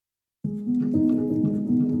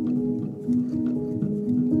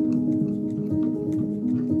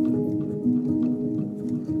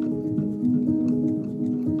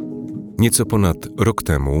Nieco ponad rok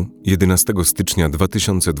temu, 11 stycznia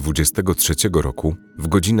 2023 roku, w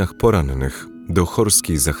godzinach porannych do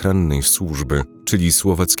Chorskiej Zachrannej Służby, czyli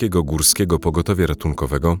Słowackiego Górskiego Pogotowia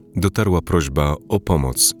Ratunkowego, dotarła prośba o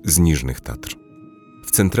pomoc z Niżnych Tatr.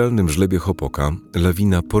 W centralnym żlebie Chopoka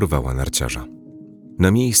lawina porwała narciarza.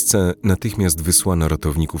 Na miejsce natychmiast wysłano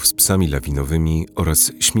ratowników z psami lawinowymi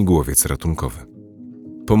oraz śmigłowiec ratunkowy.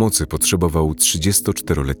 Pomocy potrzebował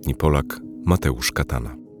 34-letni Polak Mateusz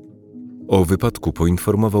Katana. O wypadku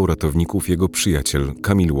poinformował ratowników jego przyjaciel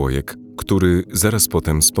Kamil Łojek, który zaraz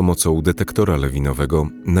potem z pomocą detektora lawinowego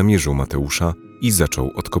namierzył Mateusza i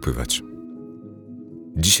zaczął odkopywać.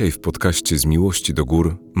 Dzisiaj w podcaście Z miłości do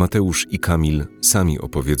gór Mateusz i Kamil sami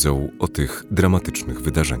opowiedzą o tych dramatycznych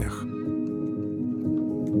wydarzeniach.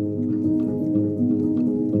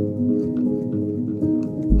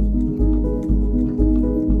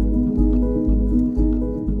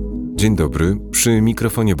 Dzień dobry, przy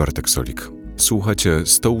mikrofonie Bartek Solik. Słuchacie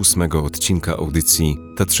 108 odcinka audycji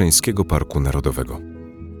Tatrzańskiego Parku Narodowego.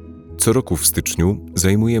 Co roku w styczniu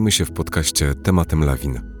zajmujemy się w podcaście tematem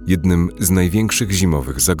lawin, jednym z największych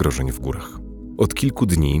zimowych zagrożeń w górach. Od kilku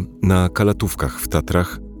dni na Kalatówkach w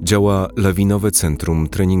Tatrach działa lawinowe centrum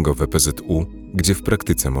treningowe PZU, gdzie w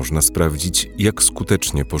praktyce można sprawdzić, jak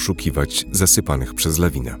skutecznie poszukiwać zasypanych przez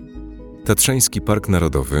lawinę. Tatrzański Park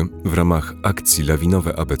Narodowy w ramach akcji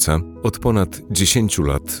Lawinowe ABC od ponad 10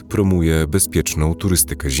 lat promuje bezpieczną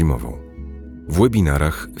turystykę zimową. W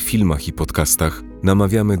webinarach, filmach i podcastach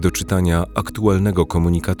namawiamy do czytania aktualnego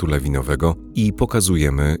komunikatu lawinowego i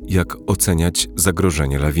pokazujemy, jak oceniać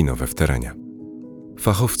zagrożenie lawinowe w terenie.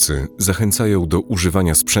 Fachowcy zachęcają do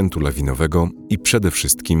używania sprzętu lawinowego i przede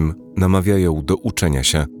wszystkim namawiają do uczenia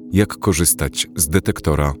się, jak korzystać z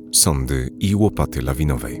detektora, sondy i łopaty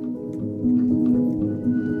lawinowej.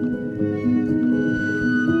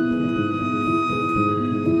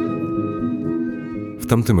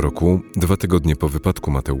 W tamtym roku, 2 tygodnie po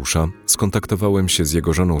wypadku Mateusza, skontaktowałem się z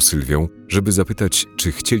jego żoną Sylwią, żeby zapytać,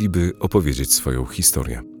 czy chcieliby opowiedzieć swoją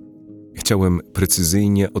historię. Chciałem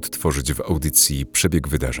precyzyjnie odtworzyć w audycji przebieg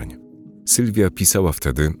wydarzeń. Sylwia pisała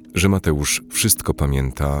wtedy, że Mateusz wszystko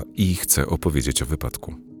pamięta i chce opowiedzieć o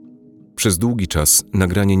wypadku. Przez długi czas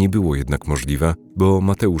nagranie nie było jednak możliwe, bo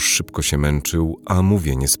Mateusz szybko się męczył, a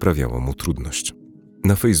mówienie sprawiało mu trudność.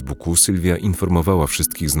 Na Facebooku Sylwia informowała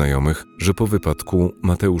wszystkich znajomych, że po wypadku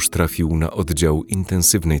Mateusz trafił na oddział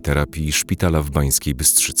intensywnej terapii szpitala w Bańskiej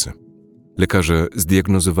Bystrzycy. Lekarze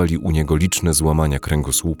zdiagnozowali u niego liczne złamania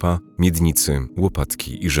kręgosłupa, miednicy,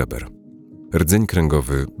 łopatki i żeber. Rdzeń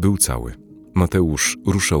kręgowy był cały. Mateusz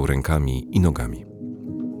ruszał rękami i nogami.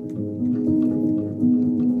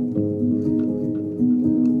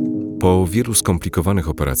 Po wielu skomplikowanych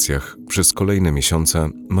operacjach przez kolejne miesiące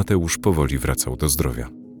Mateusz powoli wracał do zdrowia.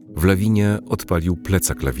 W lawinie odpalił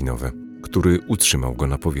plecak lawinowy, który utrzymał go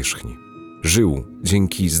na powierzchni. Żył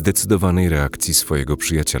dzięki zdecydowanej reakcji swojego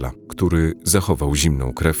przyjaciela, który zachował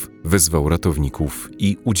zimną krew, wezwał ratowników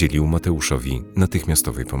i udzielił Mateuszowi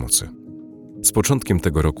natychmiastowej pomocy. Z początkiem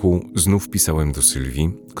tego roku znów pisałem do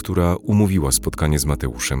Sylwii, która umówiła spotkanie z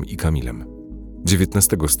Mateuszem i Kamilem.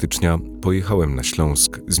 19 stycznia pojechałem na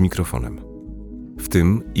Śląsk z mikrofonem. W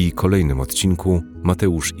tym i kolejnym odcinku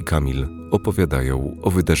Mateusz i Kamil opowiadają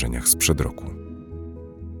o wydarzeniach sprzed roku.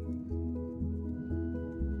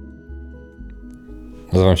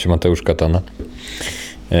 Nazywam się Mateusz Katana.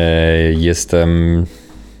 Jestem,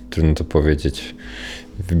 trudno to powiedzieć,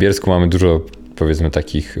 w Bielsku mamy dużo, powiedzmy,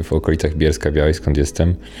 takich, w okolicach Bielska Białej, skąd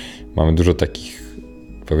jestem, mamy dużo takich,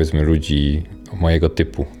 powiedzmy, ludzi mojego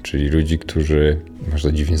typu, czyli ludzi, którzy, może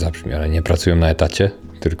to dziwnie zabrzmi, ale nie pracują na etacie,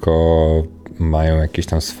 tylko mają jakieś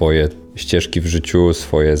tam swoje ścieżki w życiu,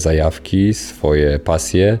 swoje zajawki, swoje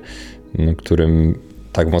pasje, którym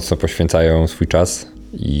tak mocno poświęcają swój czas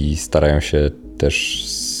i starają się też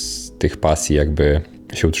z tych pasji jakby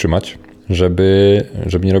się utrzymać, żeby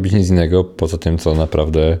nie robić nic innego poza tym, co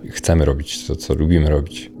naprawdę chcemy robić, co lubimy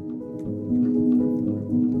robić.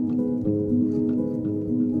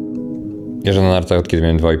 Jeżdżę na nartach od kiedy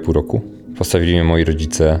miałem 2,5 roku. Postawili mnie moi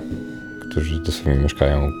rodzice, którzy dosłownie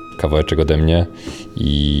mieszkają kawałeczek ode mnie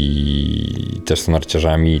i też są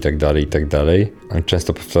narciarzami i tak dalej.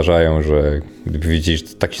 Często powtarzają, że gdyby wiedzieli, że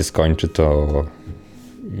to tak się skończy, to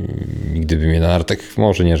nigdy by mnie na nartach,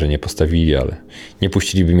 może nie, że nie postawili, ale nie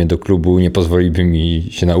puściliby mnie do klubu, nie pozwoliliby mi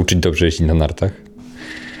się nauczyć dobrze jeździć na nartach.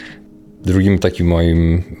 Drugim takim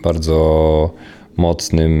moim bardzo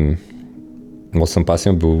mocną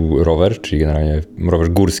pasją był rower, czyli generalnie rower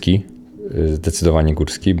górski, zdecydowanie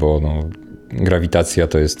górski, bo grawitacja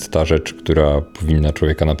to jest ta rzecz, która powinna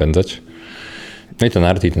człowieka napędzać. No i te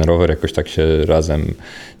narty i ten rower jakoś tak się razem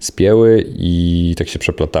spięły i tak się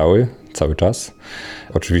przeplatały cały czas.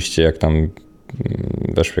 Oczywiście jak tam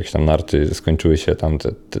weszły jakieś tam narty, skończyły się tam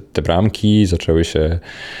te bramki,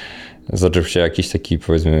 zaczął się jakiś taki,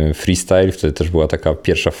 powiedzmy, freestyle. Wtedy też była taka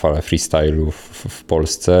pierwsza fala freestylu w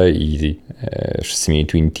Polsce i wszyscy mieli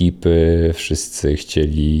twin tipy, wszyscy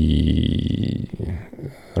chcieli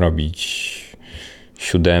robić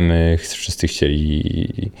siódemy, wszyscy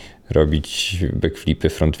chcieli robić backflipy,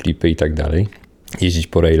 frontflipy i tak dalej, jeździć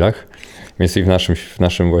po railach. Więc i w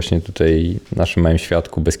naszym właśnie tutaj, naszym małym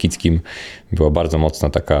świadku beskidzkim była bardzo mocna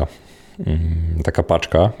taka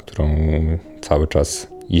paczka, którą cały czas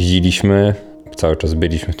jeździliśmy, cały czas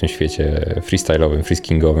byliśmy w tym świecie freestyle'owym,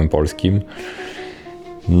 freeskingowym, polskim.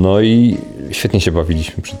 No i świetnie się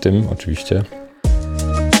bawiliśmy przy tym, oczywiście.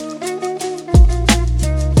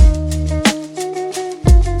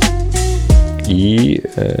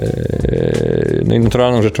 No i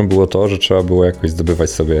naturalną rzeczą było to, że trzeba było jakoś zdobywać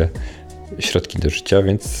sobie środki do życia,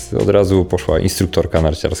 więc od razu poszła instruktorka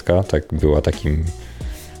narciarska. Tak, była takim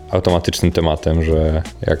automatycznym tematem, że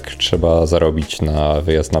jak trzeba zarobić na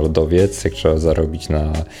wyjazd na lodowiec, jak trzeba zarobić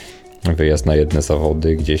na wyjazd na jedne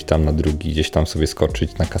zawody, gdzieś tam na drugi, gdzieś tam sobie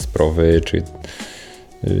skoczyć na Kasprowy, czy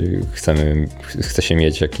chce się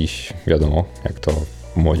mieć jakiś, wiadomo, jak to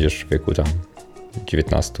młodzież w wieku tam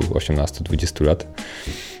 19, 18, 20 lat,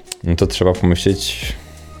 no to trzeba pomyśleć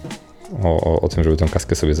o tym, żeby tę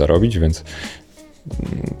kaskę sobie zarobić, więc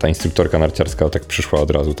ta instruktorka narciarska tak przyszła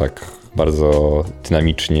od razu tak bardzo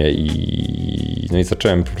dynamicznie no i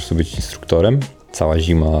zacząłem po prostu być instruktorem. Cała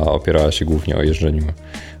zima opierała się głównie o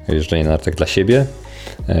jeżdżenie na nartach dla siebie.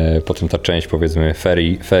 Potem ta część, powiedzmy,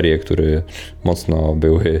 ferie, które mocno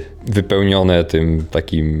były wypełnione tym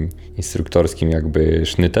takim instruktorskim jakby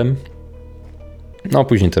sznytem. No a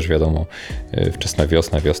później też wiadomo, wczesna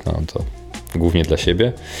wiosna, no to głównie dla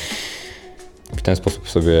siebie. W ten sposób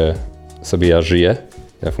sobie ja żyję,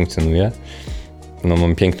 ja funkcjonuję. No,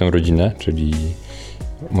 mam piękną rodzinę, czyli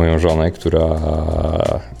moją żonę,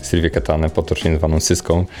 Sylwię Katanę, potocznie zwaną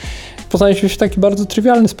Syską. Poznaliśmy się w taki bardzo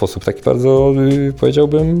trywialny sposób, taki bardzo,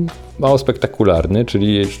 powiedziałbym, mało spektakularny,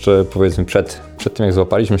 czyli jeszcze, powiedzmy, przed tym, jak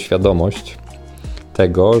złapaliśmy świadomość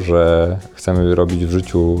tego, że chcemy robić w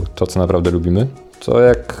życiu to, co naprawdę lubimy, to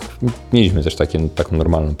jak mieliśmy też taką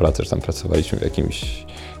normalną pracę, że tam pracowaliśmy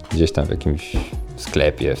gdzieś tam w jakimś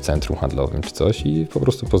sklepie, w centrum handlowym czy coś i po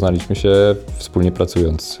prostu poznaliśmy się wspólnie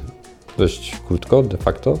pracując dość krótko, de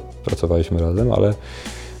facto pracowaliśmy razem, ale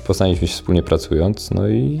poznaliśmy się wspólnie pracując, no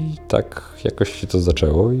i tak jakoś się to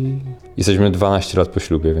zaczęło i jesteśmy 12 lat po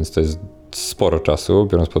ślubie, więc to jest sporo czasu,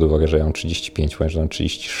 biorąc pod uwagę, że ja mam 35, moja żona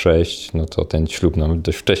 36, no to ten ślub nam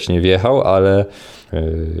dość wcześnie wjechał, ale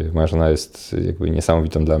moja żona jest jakby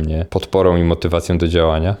niesamowitą dla mnie podporą i motywacją do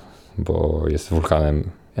działania, bo jest wulkanem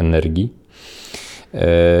energii.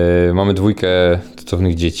 Mamy 2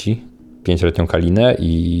 cudownych dzieci, 5-letnią Kalinę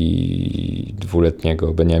i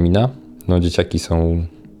 2-letniego Beniamina. No dzieciaki są,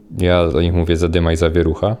 ja o nich mówię, zadyma i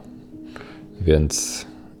zawierucha, więc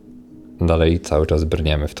dalej cały czas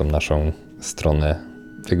brniemy w tą naszą stronę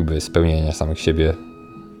jakby spełnienia samych siebie,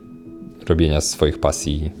 robienia swoich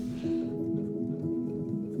pasji.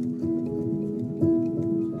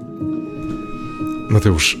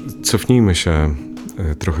 Mateusz, cofnijmy się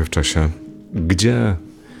trochę w czasie. Gdzie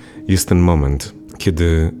jest ten moment,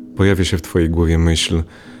 kiedy pojawia się w twojej głowie myśl,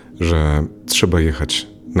 że trzeba jechać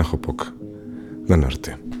na Hopok, na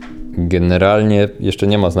narty? Generalnie jeszcze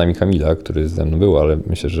nie ma z nami Kamila, który ze mną był, ale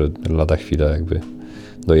myślę, że lada chwilę jakby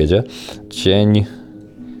dojedzie. Dzień,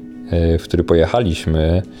 w który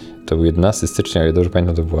pojechaliśmy, to był 11 stycznia, jak dobrze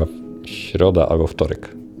pamiętam, to była środa albo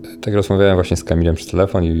wtorek. Tak rozmawiałem właśnie z Kamilem przez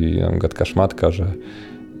telefon i gadka szmatka, że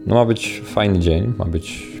no ma być fajny dzień,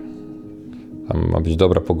 ma być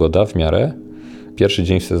dobra pogoda w miarę. Pierwszy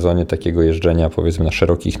dzień w sezonie takiego jeżdżenia, powiedzmy, na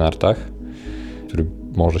szerokich nartach, który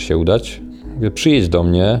może się udać. Mówię, przyjedź do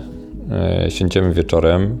mnie, siędziemy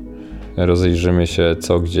wieczorem, rozejrzymy się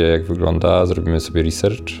co, gdzie, jak wygląda, zrobimy sobie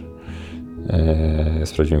research,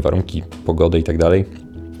 sprawdzimy warunki, pogodę i tak dalej.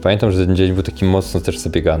 Pamiętam, że ten dzień był taki mocno też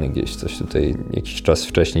zabiegany gdzieś, coś tutaj jakiś czas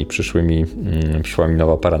wcześniej przyszła mi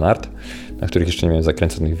nowa para nart, na których jeszcze nie miałem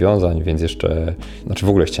zakręconych wiązań, więc w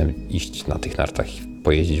ogóle chciałem iść na tych nartach i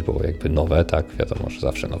pojeździć, bo jakby nowe, tak, wiadomo, że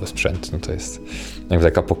zawsze nowy sprzęt, no to jest jakby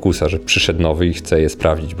taka pokusa, że przyszedł nowy i chcę je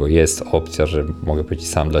sprawdzić, bo jest opcja, że mogę powiedzieć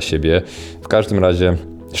sam dla siebie. W każdym razie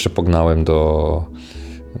jeszcze pognałem do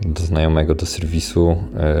znajomego, do serwisu,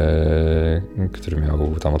 który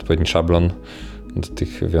miał tam odpowiedni szablon do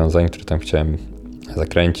tych wiązań, które tam chciałem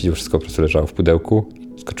zakręcić, bo wszystko po prostu leżało w pudełku.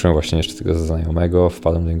 Skoczyłem właśnie jeszcze tego znajomego,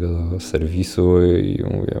 wpadłem do niego do serwisu i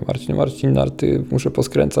mówię, Marcin, narty muszę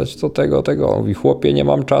poskręcać tego. On mówi, chłopie, nie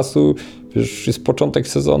mam czasu, wiesz, jest początek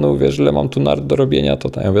sezonu, wiesz, ile mam tu nart do robienia,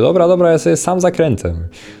 to ja mówię, dobra, ja sobie sam zakręcę.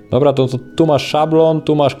 Dobra, to tu masz szablon,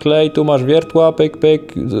 tu masz klej, tu masz wiertła,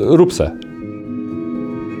 pyk, rób se.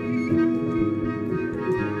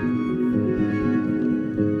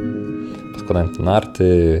 Poskładałem te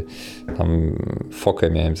narty, tam fokę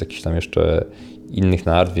miałem z jakichś tam jeszcze innych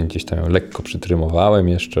nart, więc gdzieś tam ją lekko przytrymowałem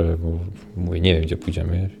jeszcze, bo mówię, nie wiem, gdzie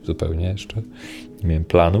pójdziemy zupełnie jeszcze. Nie miałem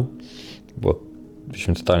planu, bo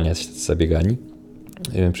byliśmy totalnie zabiegani.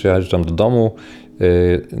 Przyjeżdżam do domu,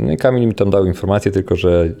 no i Kamil mi tam dał informację tylko,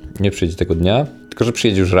 że nie przyjedzie tego dnia, tylko że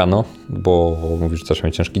przyjedzie już rano, bo mówi, że też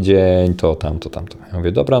miał ciężki dzień, to tamto. Ja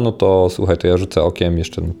mówię, dobra, no to słuchaj, to ja rzucę okiem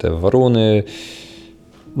jeszcze na te waruny,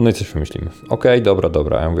 no i coś wymyślimy. Okej,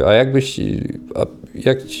 dobra. Ja mówię,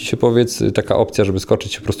 jak ci się powiedz taka opcja, żeby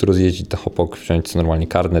skoczyć się po prostu rozjeździć na hopok, wziąć normalnie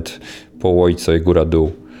karnet, połoić sobie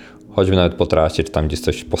góra-dół, choćby nawet po trasie, czy tam gdzieś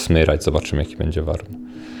coś posmyrać, zobaczymy jaki będzie warun.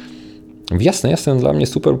 Jasne, dla mnie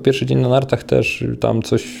super, pierwszy dzień na nartach też, tam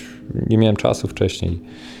coś, nie miałem czasu wcześniej.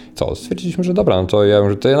 Stwierdziliśmy, że dobra, no to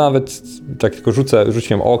ja nawet tak tylko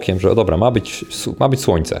rzuciłem okiem, że dobra, ma być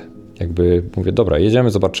słońce. Jakby mówię, dobra,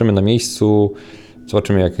 jedziemy, zobaczymy na miejscu,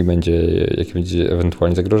 zobaczymy jakie będzie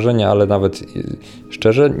ewentualnie zagrożenie, ale nawet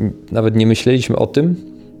szczerze, nawet nie myśleliśmy o tym,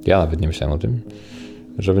 ja nawet nie myślałem o tym,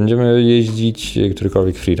 że będziemy jeździć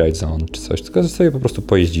którykolwiek freeride zone czy coś, tylko sobie po prostu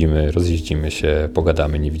pojeździmy, rozjeździmy się,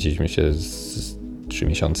 pogadamy, nie widzieliśmy się z 3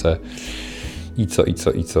 miesiące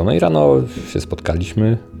i co. No i rano się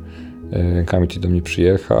spotkaliśmy, Kamil do mnie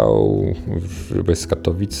przyjechał, bo jest z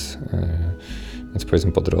Katowic, więc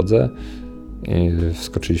powiedzmy po drodze. I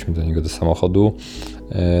wskoczyliśmy do niego do samochodu.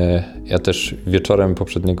 Ja też wieczorem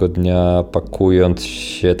poprzedniego dnia, pakując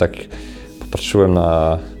się, tak popatrzyłem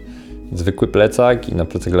na zwykły plecak i na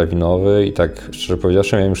plecak lawinowy i tak szczerze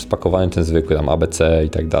powiedziawszy miałem już spakowany ten zwykły, tam ABC i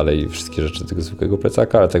tak dalej, wszystkie rzeczy tego zwykłego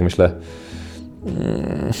plecaka, ale tak myślę,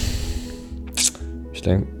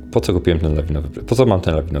 po co kupiłem ten lawinowy plecak? Po co mam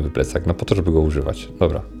ten lawinowy plecak? No po to, żeby go używać.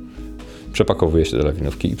 Dobra. Przepakowuję się do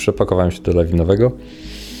lawinówki i przepakowałem się do lawinowego.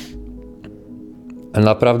 Ale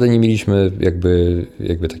naprawdę nie mieliśmy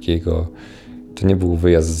jakby takiego, to nie był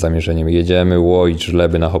wyjazd z zamierzeniem, jedziemy łoić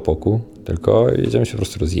żleby na hopoku, tylko jedziemy się po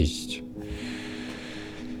prostu rozjeździć.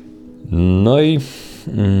 No i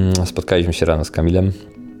spotkaliśmy się rano z Kamilem,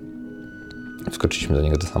 wskoczyliśmy do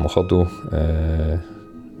niego do samochodu,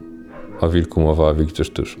 o wilku mowa, a wilk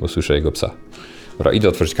tuż, bo słyszę jego psa. Dobra, idę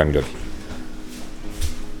otworzyć Kamilowi.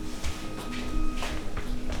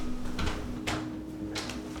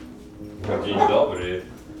 Dzień dobry.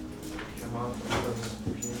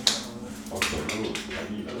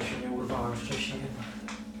 Ale się nie urwałem wcześniej.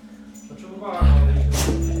 Znaczy urwałem, ale...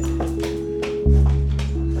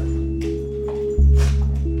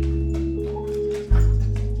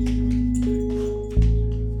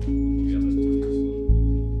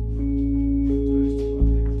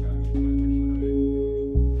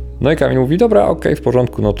 No i Kamil mówi, dobra, okej, w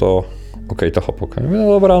porządku, no to to hopok. Ja mówię, no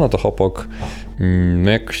dobra, no to hopok.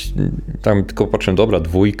 No jakoś tam tylko patrzyłem, dobra,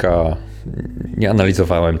 2, nie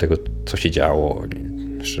analizowałem tego, co się działo,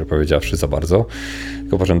 szczerze powiedziawszy, za bardzo.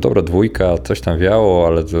 Tylko patrzyłem, dobra, 2, coś tam wiało,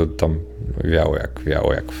 ale to tam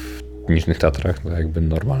wiało jak w Niżnych Tatrach, no jakby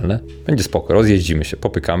normalne. Będzie spoko, rozjeździmy się,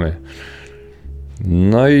 popykamy.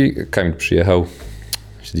 No i Kamil przyjechał,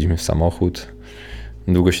 siedzimy w samochód.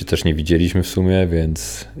 Długo się też nie widzieliśmy w sumie,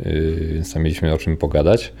 więc tam mieliśmy o czym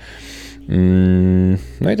pogadać.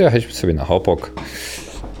 No i dojechaliśmy sobie na hopok.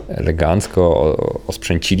 Elegancko,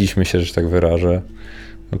 osprzęciliśmy się, że tak wyrażę.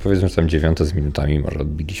 No powiedzmy, że tam 9 z minutami może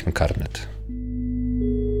odbiliśmy karnet.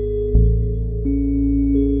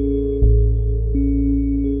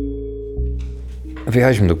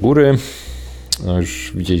 Wyjechaliśmy do góry. No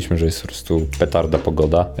już widzieliśmy, że jest po prostu petarda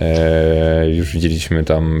pogoda. Już widzieliśmy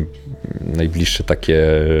tam najbliższe takie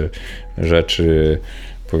rzeczy,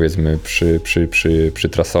 powiedzmy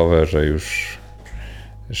przytrasowe, że już,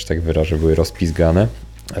 że tak wyrażę, były rozpizgane,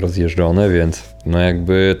 rozjeżdżone, więc no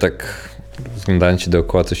jakby tak rozglądając się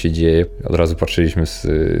dookoła, co się dzieje, od razu patrzyliśmy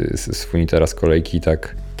z funitera z kolejki,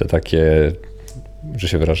 tak, te takie, że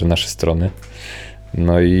się wyrażę, nasze strony.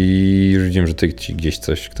 No i już widzimy, że tu gdzieś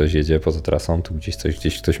ktoś jedzie poza trasą, tu gdzieś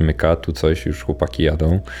ktoś myka, tu coś, już chłopaki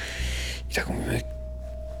jadą. I tak mówimy,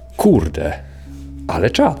 kurde, ale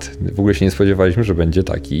czad. W ogóle się nie spodziewaliśmy, że będzie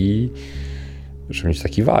taki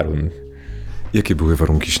warun. Jakie były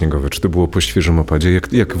warunki śniegowe? Czy to było po świeżym opadzie?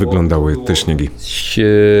 Jak wyglądały te śniegi?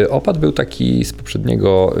 Opad był taki z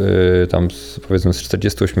poprzedniego, tam powiedzmy z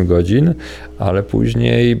 48 godzin, ale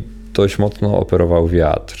później dość mocno operował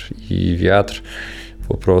wiatr i wiatr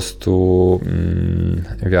po prostu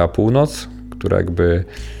wiała północ, która jakby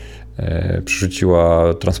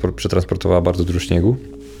przetransportowała bardzo dużo śniegu.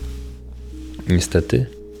 Niestety,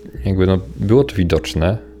 jakby było to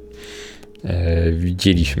widoczne.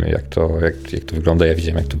 Widzieliśmy jak to wygląda, ja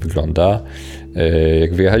widziałem jak to wygląda.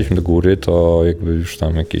 Jak wyjechaliśmy do góry, to jakby już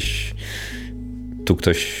tam tu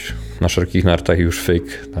ktoś na szerokich nartach już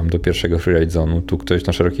fyk tam do pierwszego freeride zonu, tu ktoś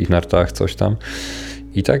na szerokich nartach coś tam.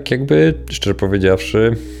 I tak jakby, szczerze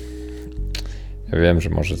powiedziawszy, ja wiem, że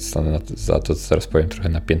może zostanę za to, co teraz powiem, trochę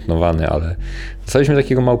napiętnowany, ale dostaliśmy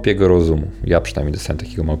takiego małpiego rozumu. Ja przynajmniej dostałem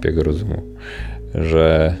takiego małpiego rozumu,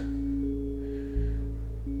 że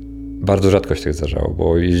bardzo rzadko się tak zdarzało,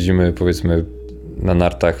 bo jeździmy powiedzmy na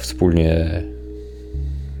nartach wspólnie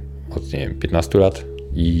od 15 lat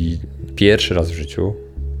i pierwszy raz w życiu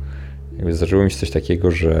jakby zdarzyło mi się coś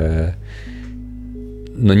takiego, że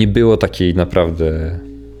nie było takiej naprawdę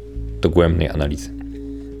dogłębnej analizy.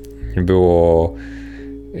 Nie było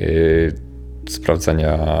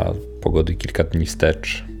sprawdzania pogody kilka dni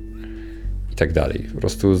wstecz i tak dalej. Po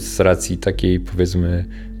prostu z racji takiej powiedzmy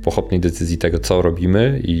pochopnej decyzji tego, co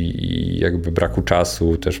robimy i jakby braku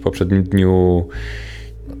czasu też w poprzednim dniu,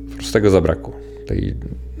 po prostu tego zabrakło. Tej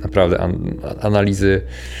naprawdę analizy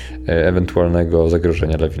ewentualnego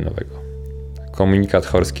zagrożenia lawinowego. Komunikat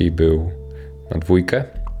Horskiej był na 2,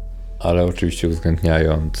 ale oczywiście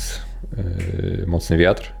uwzględniając mocny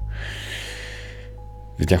wiatr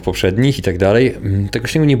w dniach poprzednich i tak dalej. Tego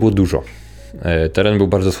śniegu nie było dużo. Teren był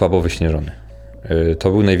bardzo słabo wyśnieżony.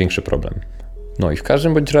 To był największy problem. No i w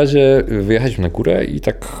każdym bądź razie wyjechaliśmy na górę i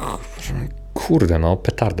tak kurde,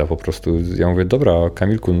 petarda po prostu. Ja mówię, dobra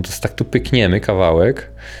Kamilku, to tak tu pykniemy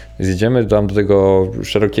kawałek, zjedziemy tam do tego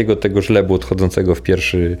szerokiego tego żlebu odchodzącego w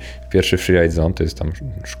pierwszy freeride zone, to jest tam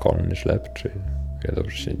szkolny żleb, czy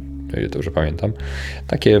ja dobrze pamiętam.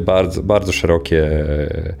 Takie bardzo, bardzo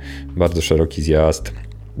szeroki zjazd.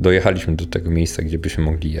 Dojechaliśmy do tego miejsca, gdzie byśmy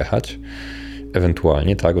mogli jechać.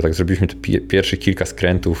 Ewentualnie, tak, bo tak zrobiliśmy te pierwsze kilka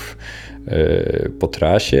skrętów po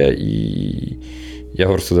trasie i ja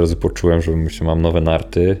po prostu od razu poczułem, że mam nowe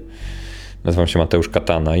narty. Nazywam się Mateusz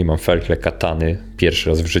Katana i mam felkle katany pierwszy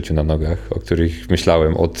raz w życiu na nogach, o których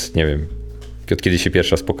myślałem od kiedy się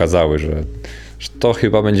pierwszy raz pokazały, że to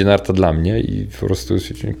chyba będzie narta dla mnie i po prostu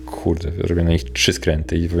kurde, robię na nich 3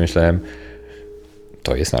 skręty i pomyślałem,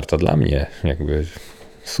 to jest narta dla mnie, jakby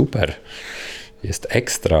super, jest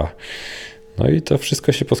ekstra. No i to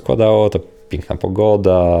wszystko się poskładało, ta piękna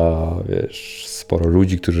pogoda, wiesz, sporo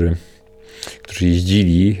ludzi, którzy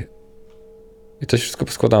jeździli i to się wszystko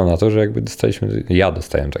poskładało na to, że jakby ja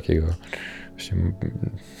dostałem takiego właśnie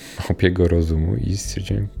małpiego rozumu i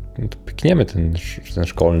stwierdziłem, to pykniemy ten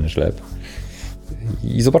szkolny żleb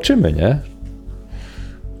i zobaczymy, nie?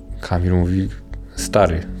 Kamil mówi,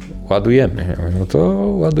 stary, ładujemy. Ja mówię, no to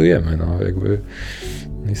ładujemy, jakby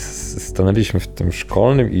stanęliśmy w tym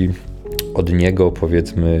szkolnym i od niego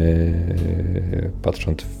powiedzmy,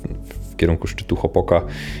 patrząc w kierunku szczytu Hopoka,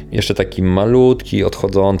 jeszcze taki malutki,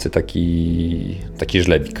 odchodzący taki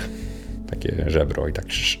żlebik, takie żebro i tak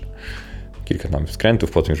kilka tam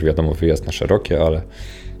skrętów, potem już wiadomo wyjazd na szerokie, ale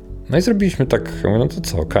no i zrobiliśmy tak, ja mówię, no to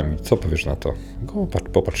co Kamil, co powiesz na to?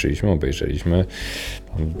 Popatrzyliśmy, obejrzeliśmy,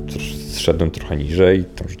 tam zszedłem trochę niżej,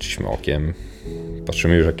 tam rzuciliśmy okiem,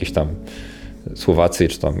 patrzymy już jakieś tam Słowacy,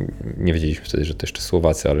 czy tam, nie wiedzieliśmy wtedy, że to jeszcze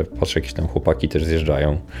Słowacy, ale patrzę, jakieś tam chłopaki też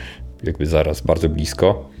zjeżdżają, jakby zaraz, bardzo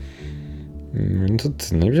blisko. No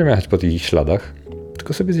to nie będziemy jechać po tych ich śladach,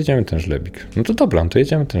 tylko sobie zjedziemy ten żlebik. No to dobra, to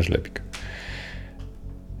jedziemy ten żlebik.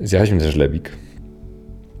 Zjechaliśmy ten żlebik.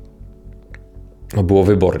 No było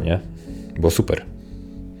wybornie, było super.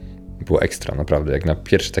 Było ekstra, naprawdę. Jak na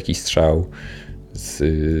pierwszy taki strzał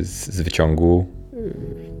z wyciągu,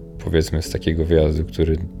 powiedzmy z takiego wyjazdu,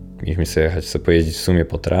 który mieliśmy sobie jechać, sobie pojeździć w sumie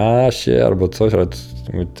po trasie albo coś, ale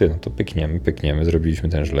to pykniemy, zrobiliśmy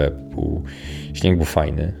ten żleb. Śnieg był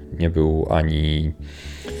fajny, nie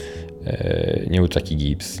był taki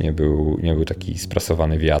gips, nie był taki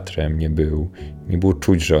sprasowany wiatrem, nie było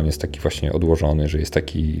czuć, że on jest taki właśnie odłożony, że jest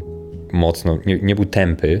taki mocno, nie był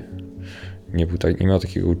tępy, nie miał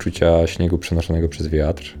takiego uczucia śniegu przenoszonego przez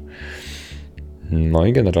wiatr. No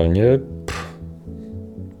i generalnie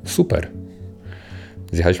super.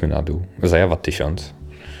 Zjechaliśmy na dół, zajawa 1000.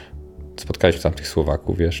 Spotkaliśmy tam tych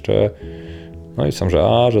Słowaków jeszcze. No i sam,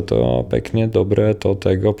 że to peknie, dobre, to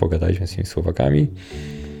tego. Pogadaliśmy z tymi Słowakami.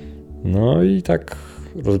 No i tak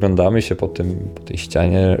rozglądamy się po tej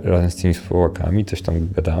ścianie razem z tymi Słowakami. Coś tam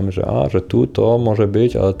gadamy, że tu to może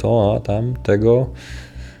być, ale to, a tam tego.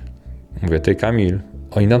 Mówię, ty Kamil,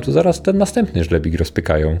 oni nam tu zaraz ten następny żlebik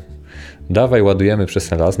rozpykają. dawaj, ładujemy przez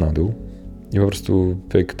ten las na dół i po prostu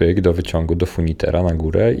pyk, pyk do wyciągu, do funitera na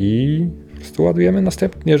górę i po prostu ładujemy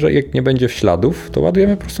następnie, że jak nie będzie śladów, to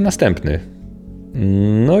ładujemy po prostu następny.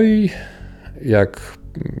 No i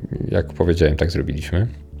jak powiedziałem, tak zrobiliśmy.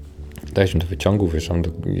 Daliśmy do wyciągu,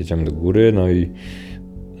 jedziemy do góry,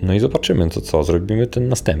 no i zobaczymy, to co, zrobimy ten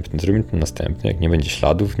następny. Jak nie będzie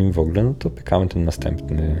śladów w nim w ogóle, no to pykamy ten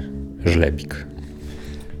następny żlebik.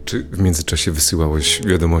 Czy w międzyczasie wysyłałeś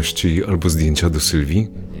wiadomości albo zdjęcia do Sylwii?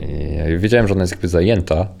 Ja wiedziałem, że ona jest jakby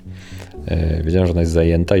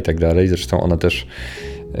zajęta i tak dalej. Zresztą ona też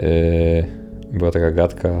była taka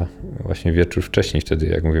gadka właśnie wieczór wcześniej wtedy,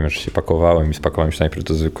 jak mówiłem, że się pakowałem i spakowałem się najpierw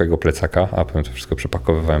do zwykłego plecaka, a potem to wszystko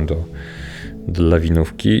przepakowywałem do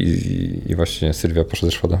lawinówki i właśnie Sylwia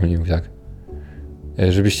podeszła do mnie i mówi tak,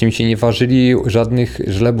 żebyście mi się nie ważyli żadnych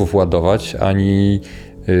żlebów ładować, ani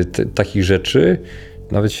takich rzeczy,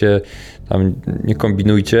 nawet się tam nie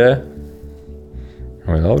kombinujcie.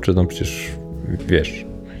 Mówię, no, czy no przecież wiesz,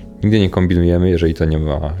 nigdy nie kombinujemy, jeżeli to nie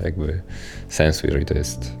ma jakby sensu, jeżeli to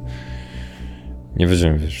jest, nie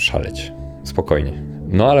będziemy szaleć, spokojnie.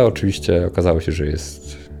 No ale oczywiście okazało się, że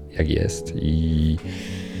jest jak jest i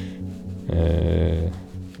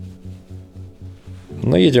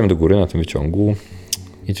no i jedziemy do góry na tym wyciągu.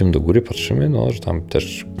 Jedziemy do góry, patrzymy, no, że tam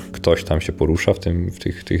też ktoś tam się porusza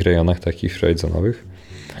w tych rejonach takich freudzonowych.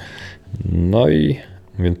 No i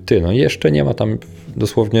mówię, no jeszcze nie ma tam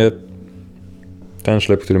dosłownie ten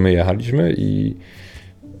żleb, który my jechaliśmy i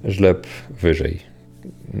żleb wyżej.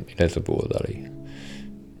 Ile to było dalej?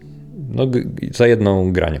 No za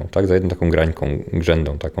jedną granią, tak? Za jedną taką grańką,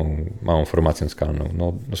 grzędą, taką małą formacją skalną.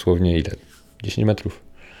 No dosłownie ile? 10 metrów?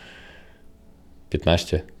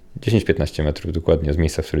 15? 10-15 metrów dokładnie z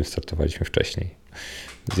miejsca, w którym startowaliśmy wcześniej.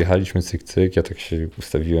 Zjechaliśmy cyk, ja tak się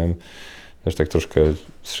ustawiłem, też tak troszkę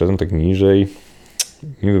zszedłem tak niżej.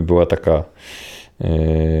 Niby była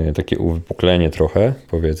takie uwypuklenie trochę,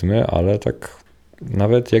 powiedzmy, ale tak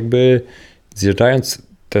nawet jakby zjeżdżając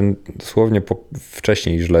ten dosłownie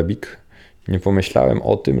wcześniej żlebik, nie pomyślałem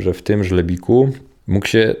o tym, że w tym żlebiku mógł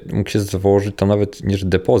się założyć to nawet nie że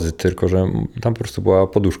depozyt, tylko że tam po prostu była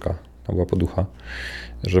poduszka, tam była poducha,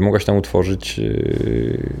 że mogła się tam utworzyć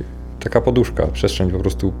taka poduszka, przestrzeń po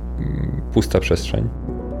prostu, pusta przestrzeń.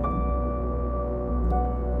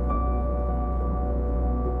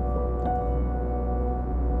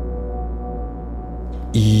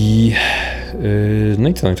 No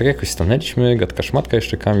i co, no tak jakoś stanęliśmy, gadka szmatka,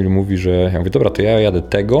 jeszcze Kamil mówi, że ja mówię, dobra, to ja jadę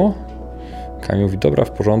tego. Kamil mówi, dobra,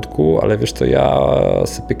 w porządku, ale wiesz co, ja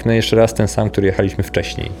sobie pyknę jeszcze raz ten sam, który jechaliśmy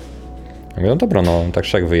wcześniej. Ja mówię, no dobra, no tak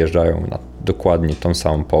czy jak wyjeżdżają na dokładnie tą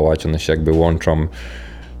samą połać, one się jakby łączą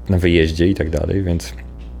na wyjeździe i tak dalej, więc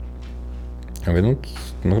ja mówię,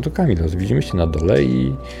 no to Kamil, widzimy się na dole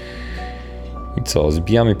i co,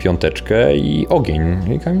 zbijamy piąteczkę i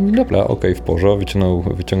ogień. I Kamil mówi, dobra, okej, w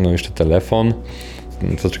porządku, wyciągnął jeszcze telefon,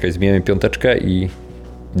 to czekaj, zbijamy piąteczkę i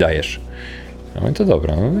dajesz. Ja mówię, to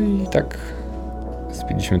dobra, no i tak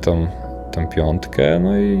zbiliśmy tą piątkę,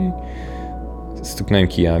 no i stuknąłem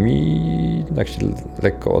kijami i tak się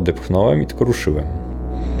lekko odepchnąłem i tylko ruszyłem.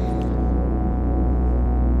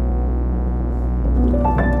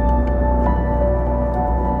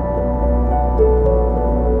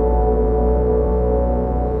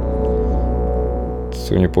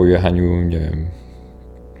 Dosłownie po ujechaniu, nie wiem,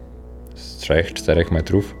 z 3-4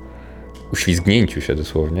 metrów, uślizgnięciu się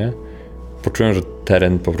dosłownie, poczułem, że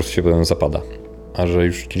teren po prostu się potem zapada. A że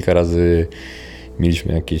już kilka razy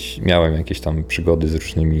miałem jakieś tam przygody z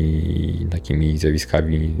różnymi takimi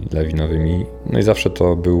zjawiskami lawinowymi. No i zawsze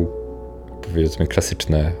to był, powiedzmy,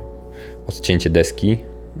 klasyczne odcięcie deski,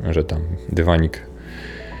 że tam dywanik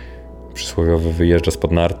przysłowiowy wyjeżdża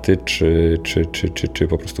spod narty, czy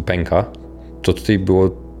po prostu pęka. To tutaj było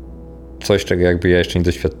coś, czego jakby ja jeszcze nie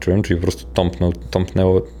doświadczyłem, czyli po prostu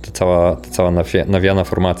tąpnęło ta cała nawiana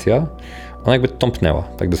formacja, ona jakby tąpnęła,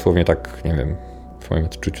 tak dosłownie, tak, nie wiem, w moim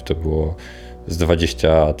odczuciu to było z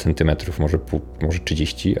 20 centymetrów, może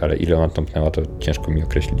 30, ale ile ona tąpnęła, to ciężko mi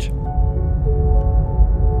określić.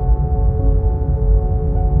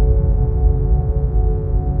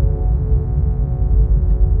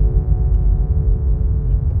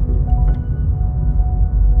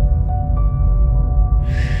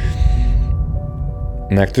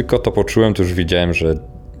 No jak tylko to poczułem, to już wiedziałem, że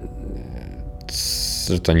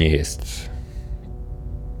to nie jest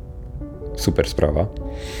super sprawa.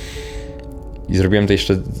 I zrobiłem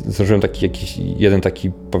jeden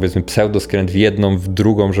taki, powiedzmy, pseudoskręt w jedną, w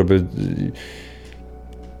drugą, żeby...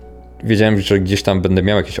 Wiedziałem, że gdzieś tam będę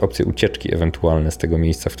miał jakieś opcje ucieczki ewentualne z tego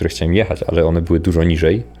miejsca, w które chciałem jechać, ale one były dużo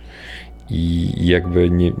niżej. I jakby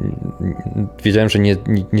wiedziałem, że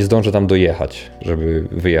nie zdążę tam dojechać, żeby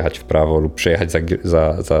wyjechać w prawo lub przejechać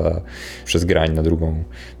przez grań do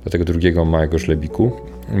tego drugiego małego żlebiku,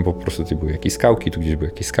 bo po prostu tu były jakieś skałki, tu gdzieś były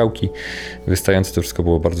jakieś skałki wystające, to wszystko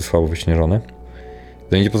było bardzo słabo wyśnieżone.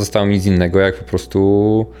 To nie pozostało mi nic innego, jak po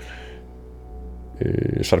prostu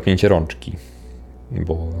szarpnięcie rączki,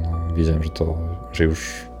 bo wiedziałem, że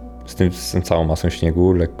już z tym całą masą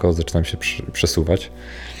śniegu lekko zaczynam się przesuwać.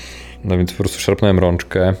 No więc po prostu szarpnąłem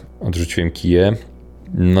rączkę, odrzuciłem kiję,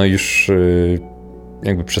 no i już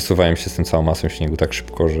jakby przesuwałem się z tym całą masą śniegu tak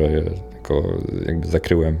szybko, że jakby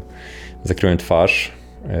zakryłem twarz.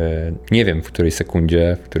 Nie wiem w której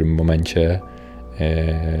sekundzie, w którym momencie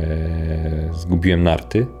zgubiłem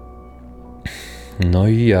narty. No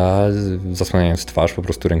i ja, zasłaniając twarz po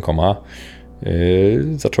prostu rękoma,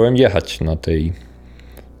 zacząłem jechać na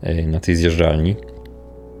tej zjeżdżalni.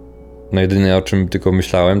 No jedyne o czym tylko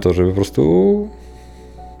myślałem, to żeby po prostu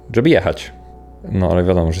jechać. No ale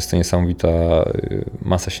wiadomo, że jest to niesamowita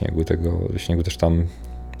masa śniegu. Tego śniegu też tam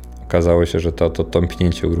okazało się, że to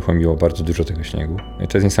tąpnięcie uruchomiło bardzo dużo tego śniegu. I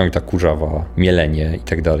to jest niesamowita kurzawa, mielenie i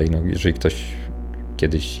tak dalej. No, jeżeli ktoś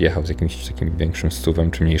kiedyś jechał z jakimś takim większym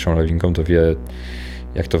zsuwem czy mniejszą lawinką, to wie,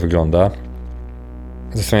 jak to wygląda.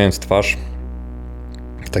 Zasłaniając twarz,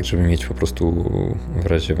 tak żeby mieć po prostu w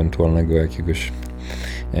razie ewentualnego jakiegoś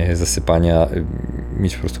zasypania,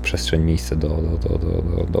 mieć po prostu przestrzeń, miejsce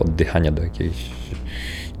do oddychania, do jakiejś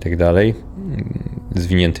i tak dalej.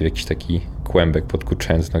 Zwinięty w jakiś taki kłębek,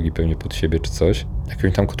 podkurczając nogi pewnie pod siebie czy coś. Jak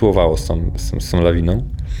mi tam kotłowało z tą lawiną.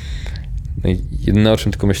 No i jedyne o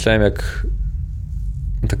czym tylko myślałem, jak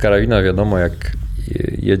taka lawina, wiadomo, jak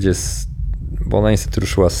jedzie bo ona niestety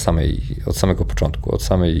ruszyła od samego początku, od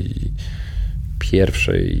samej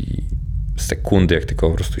pierwszej sekundy, jak tylko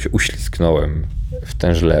po prostu się uślizgnąłem w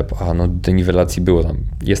ten żleb, a no deniwelacji było tam,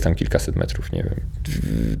 jest tam kilkaset metrów, nie wiem.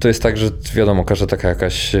 To jest tak, że wiadomo, każda taka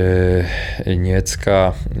jakaś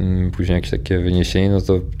niecka, później jakieś takie wyniesienie, no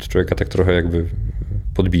to człowieka tak trochę jakby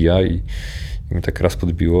podbija i jak mnie tak raz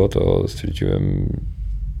podbiło, to stwierdziłem,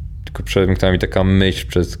 tylko przemknęła mi taka myśl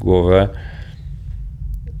przez głowę,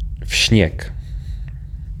 w śnieg,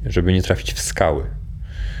 żeby nie trafić w skały.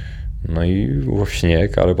 No i było w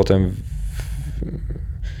śnieg, ale potem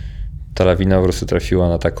ta lawina po prostu trafiła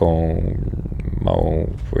na taką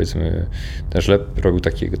małą, powiedzmy, ten żleb robił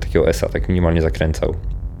takiego S-a, tak minimalnie zakręcał.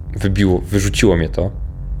 Wyrzuciło mnie to.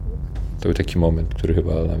 To był taki moment, który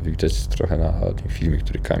chyba widać trochę na tym filmie,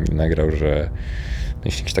 który Kamil nagrał, że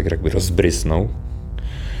ten śnieg się tak jakby rozbrysnął.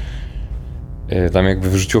 Tam jakby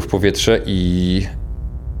wyrzuciło w powietrze i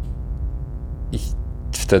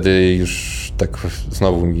wtedy już tak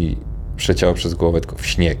znowu mi przeciało przez głowę tylko w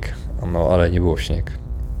śnieg. No ale nie było w śnieg.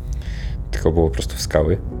 Tylko było po prostu w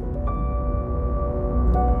skały.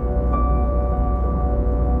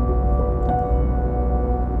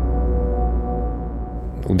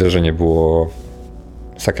 Uderzenie było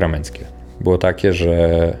sakramenckie. Było takie,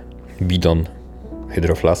 że bidon,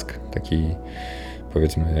 hydroflask, taki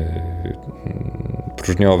powiedzmy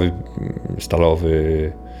próżniowy,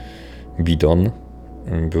 stalowy bidon,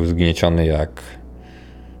 był zgnieciony jak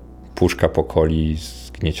puszka po coli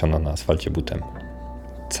zgnieciona na asfalcie butem.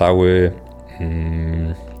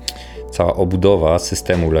 Cała obudowa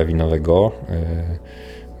systemu lawinowego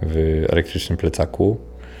w elektrycznym plecaku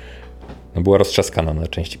była roztrzaskana na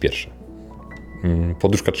części pierwsze.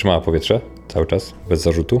 Poduszka trzymała powietrze cały czas, bez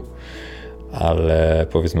zarzutu, ale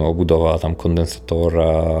powiedzmy obudowa tam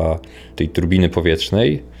kondensatora, tej turbiny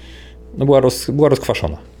powietrznej, no była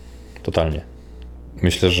rozkwaszona totalnie.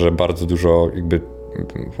 Myślę, że bardzo dużo jakby,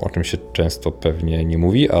 o czym się często pewnie nie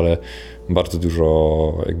mówi, ale bardzo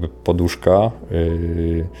dużo jakby poduszka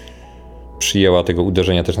przyjęła tego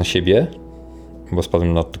uderzenia też na siebie, bo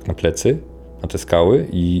spadłem na plecy, na te skały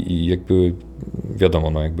i jakby wiadomo,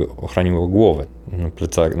 no jakby ochraniło głowę.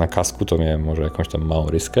 Plecak na kasku to miałem może jakąś tam małą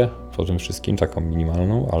ryskę po tym wszystkim, taką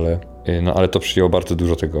minimalną, ale to przyjęło bardzo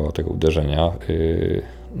dużo tego uderzenia.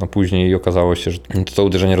 No później okazało się, że to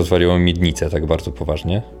uderzenie rozwaliło miednicę tak bardzo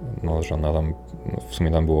poważnie, no, że ona tam, w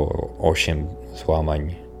sumie tam było 8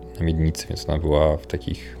 złamań na miednicy, więc ona była w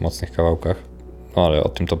takich mocnych kawałkach. No ale o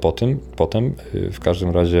tym to potem w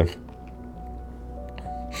każdym razie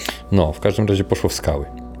poszło w skały.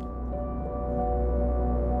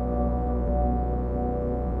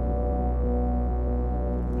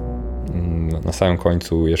 Na samym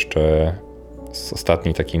końcu jeszcze z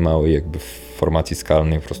ostatniej takiej małej jakby formacji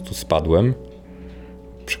skalnej po prostu spadłem,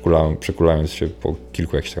 przykulając się po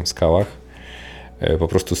kilku jakichś tam skałach. Po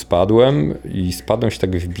prostu spadłem się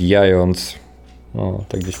tak wbijając, no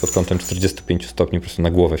tak gdzieś pod kątem 45 stopni po prostu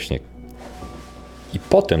na głowę w śnieg. I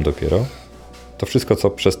potem dopiero to wszystko, co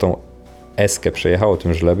przez tą eskę przejechało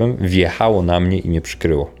tym żlebem, wjechało na mnie i mnie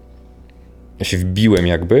przykryło. Ja się wbiłem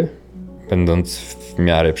jakby, będąc w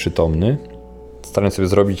miarę przytomny, starając sobie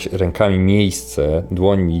zrobić rękami miejsce,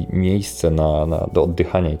 dłońmi miejsce do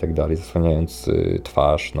oddychania i tak dalej, zasłaniając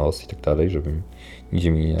twarz, nos i tak dalej, żeby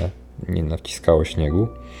nigdzie mi nie naciskało śniegu.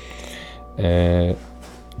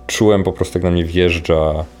 Czułem po prostu, jak na mnie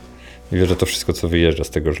wjeżdża to wszystko, co wyjeżdża z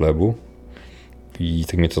tego żlebu i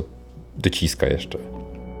tak mnie to dociska jeszcze.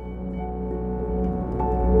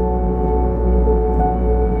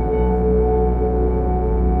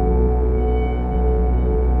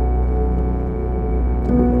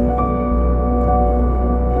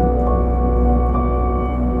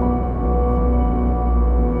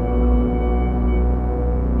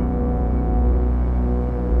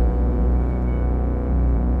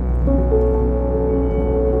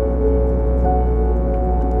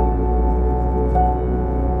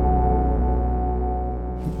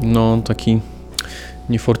 No, taki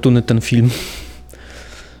niefortunny ten film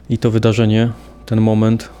i to wydarzenie, ten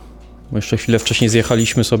moment. Bo jeszcze chwilę wcześniej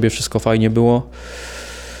zjechaliśmy sobie, wszystko fajnie było.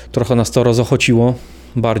 Trochę nas to rozochociło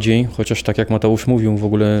bardziej, chociaż tak jak Mateusz mówił, w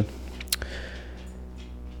ogóle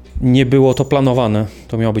nie było to planowane.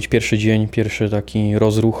 To miał być pierwszy dzień, pierwszy taki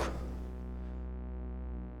rozruch.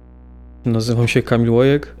 Nazywam się Kamil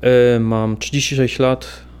Łojek, mam 36 lat,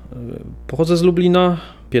 pochodzę z Lublina.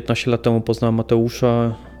 15 lat temu poznałem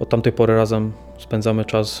Mateusza, od tamtej pory razem spędzamy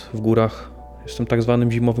czas w górach. Jestem tak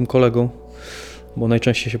zwanym zimowym kolegą, bo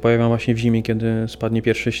najczęściej się pojawiam właśnie w zimie, kiedy spadnie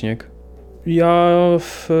pierwszy śnieg. Ja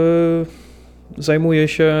zajmuję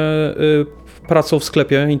się pracą w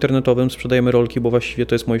sklepie internetowym, sprzedajemy rolki, bo właściwie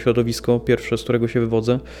to jest moje środowisko pierwsze, z którego się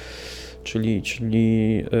wywodzę,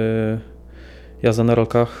 czyli jazda na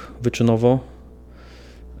rolkach wyczynowo.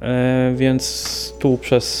 Więc tu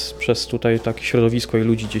przez tutaj takie środowisko i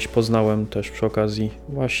ludzi gdzieś poznałem też przy okazji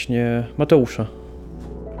właśnie Mateusza.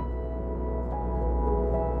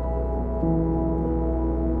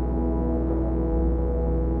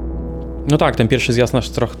 No tak, ten pierwszy zjazd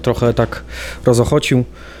nas trochę tak rozochocił.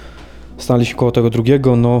 Stanęliśmy koło tego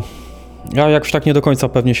drugiego, no ja jakoś tak nie do końca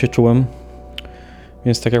pewnie się czułem.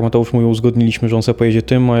 Więc tak jak Mateusz mówił, uzgodniliśmy, że on sobie pojedzie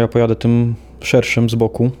tym, a ja pojadę tym szerszym z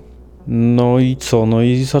boku. No i co? No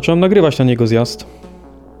i zacząłem nagrywać ten jego zjazd.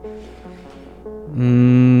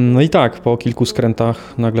 No i tak, po kilku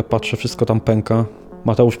skrętach nagle patrzę, wszystko tam pęka.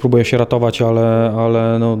 Mateusz próbuje się ratować,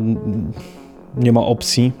 ale no, nie ma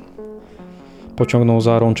opcji. Pociągnął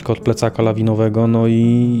za rączkę od plecaka lawinowego, no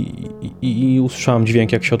i usłyszałem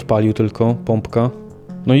dźwięk, jak się odpalił tylko, pompka.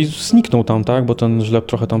 No i zniknął tam, tak, bo ten żleb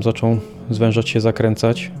trochę tam zaczął zwężać się,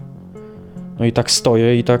 zakręcać. No i tak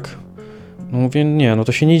stoję i tak, no mówię, nie, no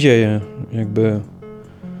to się nie dzieje, jakby.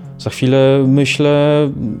 Za chwilę myślę,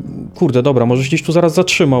 kurde, dobra, może gdzieś tu zaraz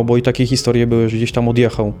zatrzymał, bo i takie historie były, że gdzieś tam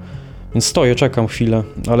odjechał. Więc stoję, czekam chwilę,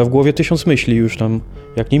 ale w głowie 1000 myśli już tam,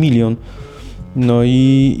 jak nie milion. No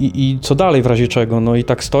i co dalej w razie czego? No i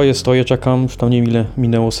tak stoję, czekam, już tam nie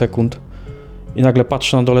minęło sekund. I nagle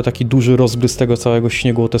patrzę na dole taki duży rozbrysk tego całego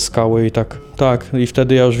śniegu o te skały i tak. I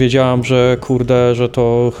wtedy ja już wiedziałam, że kurde, że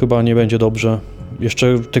to chyba nie będzie dobrze.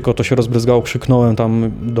 Jeszcze tylko to się rozbryzgało, krzyknąłem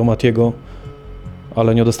tam do Matiego,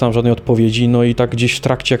 ale nie dostałem żadnej odpowiedzi. No i tak gdzieś w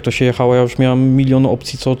trakcie, jak to się jechało, ja już miałem milion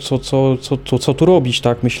opcji, co tu robić,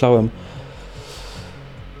 tak? Myślałem,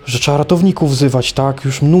 że trzeba ratowników wzywać, tak?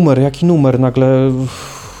 Już jaki numer? Nagle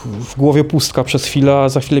w głowie pustka przez chwilę, a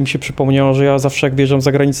za chwilę mi się przypomniało, że ja zawsze jak wjeżdżam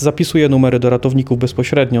za granicę, zapisuję numery do ratowników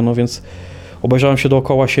bezpośrednio, no więc obejrzałem się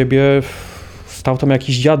dookoła siebie, stał tam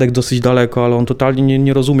jakiś dziadek dosyć daleko, ale on totalnie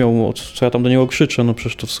nie rozumiał, co ja tam do niego krzyczę, no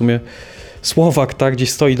przecież to w sumie Słowak, tak? Gdzieś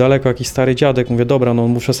stoi daleko jakiś stary dziadek, mówię, dobra, no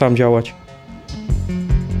muszę sam działać.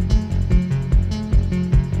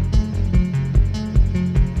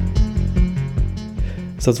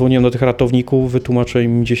 Zadzwoniłem do tych ratowników, wytłumaczyłem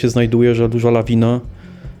im, gdzie się znajduje, że duża lawina.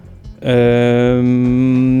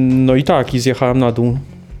 No i tak, i zjechałem na dół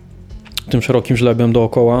tym szerokim żlebem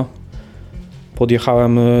dookoła.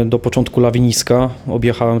 Podjechałem do początku lawiniska,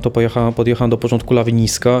 podjechałem do początku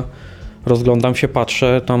lawiniska. Rozglądam się,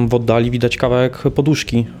 patrzę, tam w oddali widać kawałek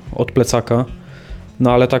poduszki od plecaka.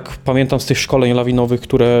 No ale tak pamiętam z tych szkoleń lawinowych,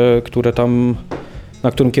 które tam,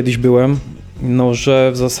 na którym kiedyś byłem, no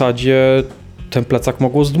że w zasadzie ten plecak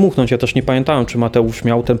mogło zdmuchnąć. Ja też nie pamiętałem, czy Mateusz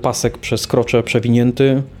miał ten pasek przez krocze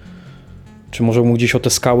przewinięty, czy może mu gdzieś o te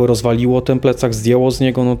skały rozwaliło ten plecak, zdjęło z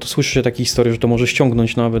niego. No to słyszy się takie historie, że to może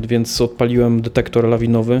ściągnąć nawet, więc odpaliłem detektor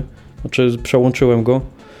lawinowy, znaczy przełączyłem go.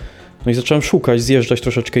 No i zacząłem szukać, zjeżdżać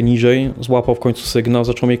troszeczkę niżej, złapał w końcu sygnał,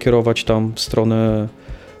 zaczął mnie kierować tam w stronę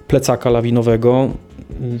plecaka lawinowego,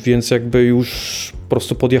 więc jakby już po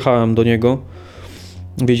prostu podjechałem do niego.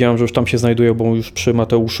 Wiedziałem, że już tam się znajduje, bo już przy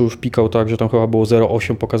Mateuszu już pikał tak, że tam chyba było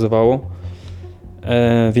 0,8 pokazywało.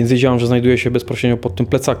 Więc wiedziałem, że znajduje się bezpośrednio pod tym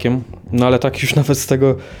plecakiem. No ale tak już nawet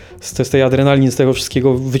z tej adrenaliny, z tego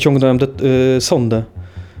wszystkiego wyciągnąłem sondę.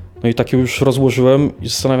 No i tak już rozłożyłem i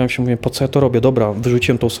zastanawiam się, mówię, po co ja to robię? Dobra,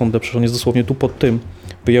 wyrzuciłem tą sondę, przecież on jest dosłownie tu pod tym.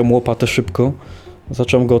 Wyjąłem łopatę szybko,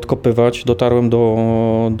 zacząłem go odkopywać, dotarłem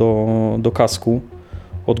do kasku,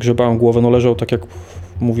 odgrzebałem głowę, no leżał tak jak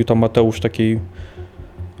mówił tam Mateusz, w takiej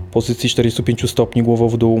pozycji 45 stopni, głową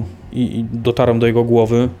w dół i dotarłem do jego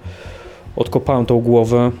głowy. Odkopałem tą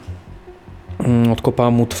głowę,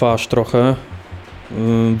 odkopałem mu twarz trochę,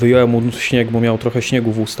 wyjąłem mu śnieg, bo miał trochę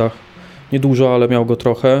śniegu w ustach. Niedużo, ale miał go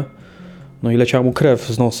trochę. No i leciała mu krew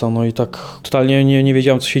z nosa, no i tak totalnie nie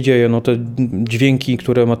wiedziałem, co się dzieje. No te dźwięki,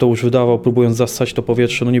 które Mateusz wydawał, próbując zassać to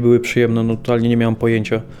powietrze, no nie były przyjemne. No totalnie nie miałem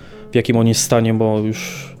pojęcia, w jakim on jest stanie, bo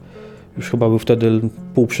już chyba był wtedy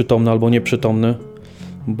półprzytomny albo nieprzytomny,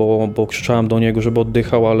 bo krzyczałem do niego, żeby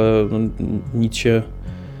oddychał, ale no,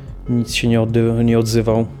 nic się nie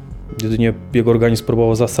odzywał. Jedynie jego organizm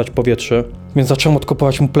próbował zassać powietrze. Więc zacząłem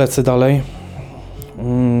odkopywać mu plecy dalej.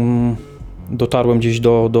 Dotarłem gdzieś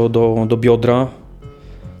do biodra.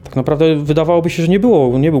 Tak naprawdę wydawałoby się, że nie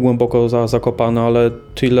był głęboko zakopany, ale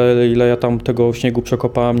tyle, ile ja tam tego śniegu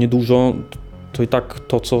przekopałem, niedużo, to i tak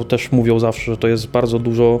to, co też mówią zawsze, że to jest bardzo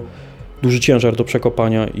duży ciężar do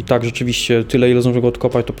przekopania. I tak rzeczywiście tyle, ile zdążyłem go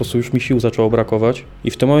odkopać, to po prostu już mi sił zaczęło brakować.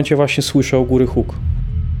 I w tym momencie właśnie słyszę u góry huk.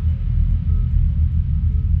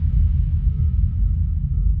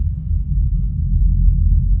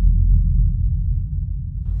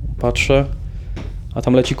 Patrzę, a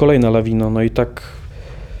tam leci kolejna lawina, no i tak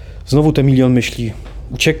znowu te milion myśli.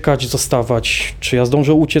 Uciekać, zostawać, czy ja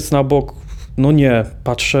zdążę uciec na bok? No nie,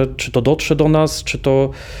 patrzę, czy to dotrze do nas, czy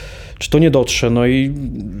to nie dotrze. No i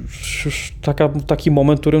już taki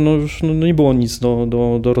moment, w którym już nie było nic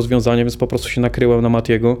do rozwiązania, więc po prostu się nakryłem na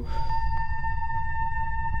Matiego.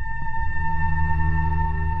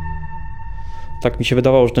 Tak mi się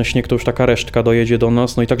wydawało, że ten śnieg to już taka resztka dojedzie do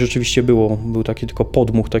nas, no i tak rzeczywiście było. Był taki tylko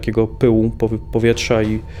podmuch takiego pyłu, powietrza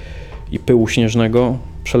i pyłu śnieżnego.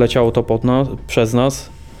 Przeleciało to przez nas.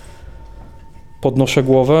 Podnoszę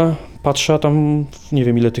głowę, patrzę, a tam nie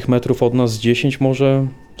wiem ile tych metrów od nas, 10 może,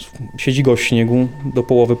 siedzi gość w śniegu do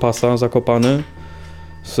połowy pasa, zakopany,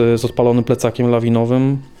 z odpalonym plecakiem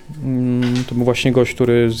lawinowym. To był właśnie gość,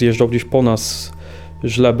 który zjeżdżał gdzieś po nas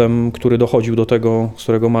żlebem, który dochodził do tego, z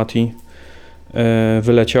którego Mati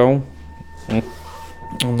wyleciał.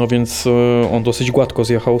 No więc on dosyć gładko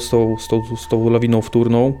zjechał z tą lawiną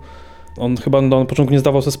wtórną. On chyba na początku nie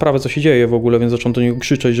zdawał sobie sprawy, co się dzieje w ogóle, więc zaczął do niego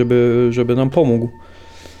krzyczeć, żeby nam pomógł.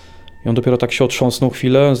 I on dopiero tak się otrząsnął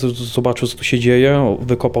chwilę, zobaczył, co tu się dzieje,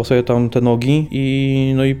 wykopał sobie tam te nogi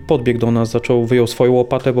i podbiegł do nas, wyjął swoją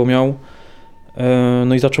łopatę, bo miał.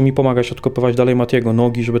 No i zaczął mi pomagać odkopywać dalej Matiego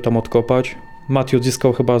nogi, żeby tam odkopać. Mati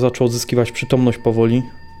zaczął odzyskiwać przytomność powoli,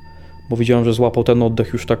 bo widziałem, że złapał ten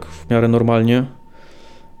oddech już tak w miarę normalnie.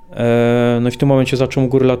 No i w tym momencie zaczął u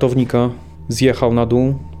góry latownika, zjechał na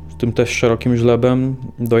dół, tym też szerokim żlebem,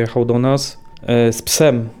 dojechał do nas, z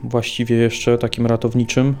psem właściwie jeszcze, takim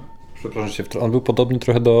ratowniczym. Przepraszam cię, on był podobny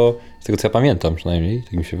trochę z tego co ja pamiętam przynajmniej,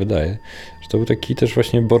 tak mi się wydaje, że to był taki też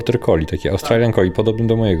właśnie border collie, taki Australian collie, podobny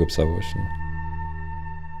do mojego psa właśnie.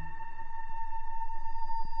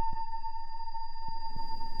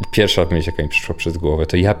 Pierwsza myśl, jaka mi przyszła przez głowę,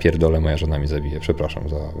 to ja pierdolę, moja żona mnie zabije. Przepraszam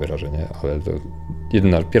za wyrażenie, ale to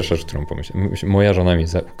pierwsza rzecz, którą pomyślałem. Moja żona mnie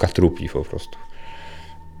katrupi po prostu.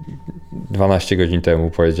 12 godzin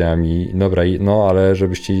temu powiedziała mi, dobra, no ale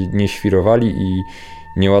żebyście nie świrowali i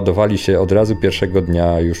nie ładowali się od razu pierwszego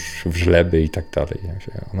dnia już w żleby i tak dalej. Ja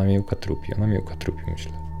myślę, ona mnie ukatrupi,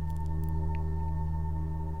 myślę.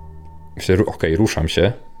 Myślę, okej, ruszam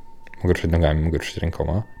się. Mogę ruszyć nogami, mogę ruszyć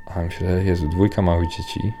rękoma. A myślę, Jezu, 2 małych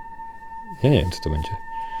dzieci. Ja nie wiem, co to będzie.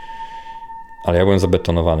 Ale ja byłem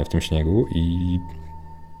zabetonowany w tym śniegu i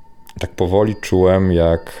tak powoli czułem,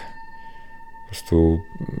 jak po prostu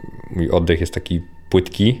mój oddech jest taki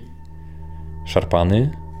płytki,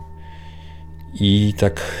 szarpany i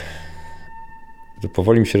tak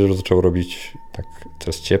powoli mi się zaczęło robić tak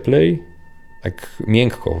coraz cieplej, tak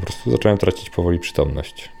miękko, po prostu zacząłem tracić powoli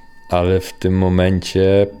przytomność. Ale w tym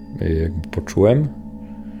momencie jakby poczułem,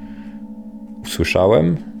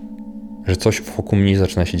 usłyszałem, że coś wokół mnie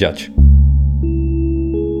zaczyna się dziać.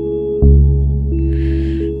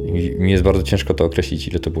 I mi jest bardzo ciężko to określić,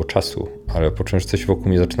 ile to było czasu, ale poczułem, że coś wokół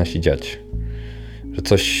mnie zaczyna się dziać. Że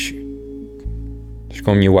ktoś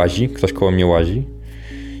koło mnie łazi,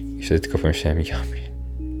 i wtedy tylko pomyślałem,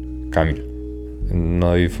 Kamil.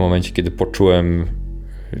 No i w momencie, kiedy poczułem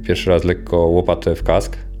pierwszy raz lekko łopatę w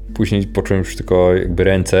kask, później poczułem już tylko jakby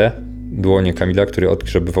ręce, dłonie Kamila, który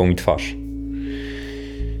odgrzebywał mi twarz.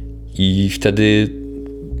 I wtedy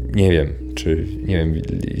nie wiem,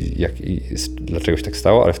 dlaczego się tak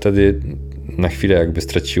stało, ale wtedy na chwilę jakby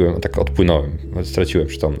straciłem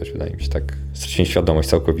przytomność, wydaje mi się, tak. Straciłem świadomość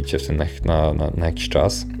całkowicie w tym na jakiś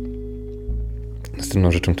czas.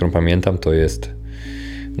 Następną rzeczą, którą pamiętam, to jest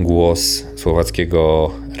głos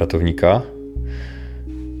słowackiego ratownika,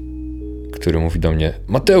 który mówi do mnie: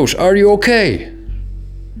 Mateusz, are you okay?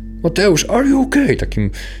 Mateusz, are you okay?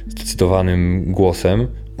 Takim zdecydowanym głosem.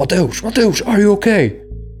 Mateusz, are you okay?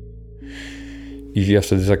 I ja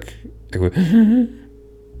wtedy tak jakby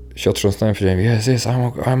się otrząsnąłem i powiedziałem: yes,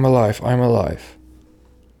 I'm alive.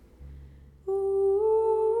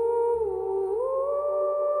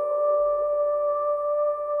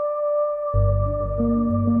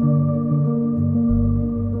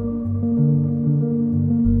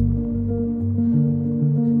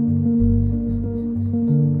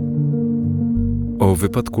 O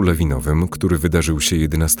wypadku lawinowym, który wydarzył się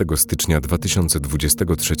 11 stycznia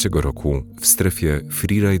 2023 roku w strefie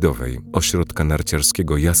freeride'owej ośrodka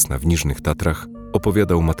narciarskiego Jasna w Niżnych Tatrach,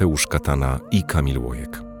 opowiadał Mateusz Katana i Kamil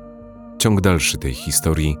Łojek. Ciąg dalszy tej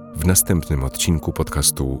historii w następnym odcinku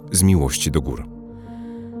podcastu Z miłości do gór.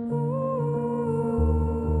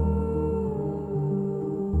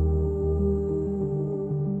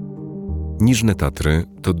 Niżne Tatry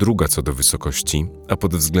to druga co do wysokości, a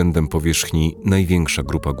pod względem powierzchni największa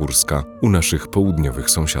grupa górska u naszych południowych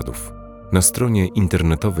sąsiadów. Na stronie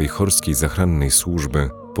internetowej Chorskiej Zachrannej Służby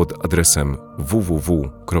pod adresem www.hzs.sk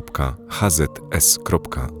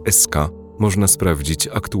można sprawdzić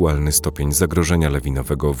aktualny stopień zagrożenia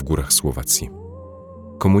lawinowego w górach Słowacji.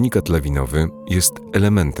 Komunikat lawinowy jest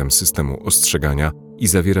elementem systemu ostrzegania i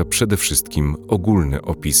zawiera przede wszystkim ogólny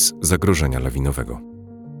opis zagrożenia lawinowego.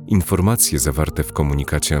 Informacje zawarte w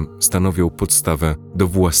komunikacie stanowią podstawę do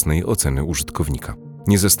własnej oceny użytkownika.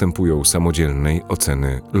 Nie zastępują samodzielnej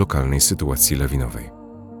oceny lokalnej sytuacji lawinowej.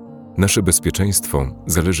 Nasze bezpieczeństwo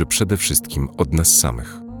zależy przede wszystkim od nas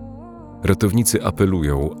samych. Ratownicy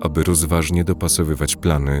apelują, aby rozważnie dopasowywać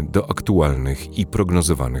plany do aktualnych i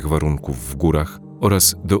prognozowanych warunków w górach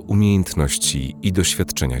oraz do umiejętności i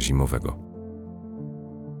doświadczenia zimowego.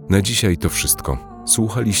 Na dzisiaj to wszystko.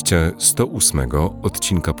 Słuchaliście 108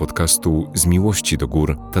 odcinka podcastu Z miłości do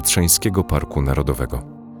gór Tatrzańskiego Parku Narodowego.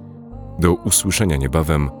 Do usłyszenia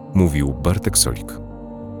niebawem, mówił Bartek Solik.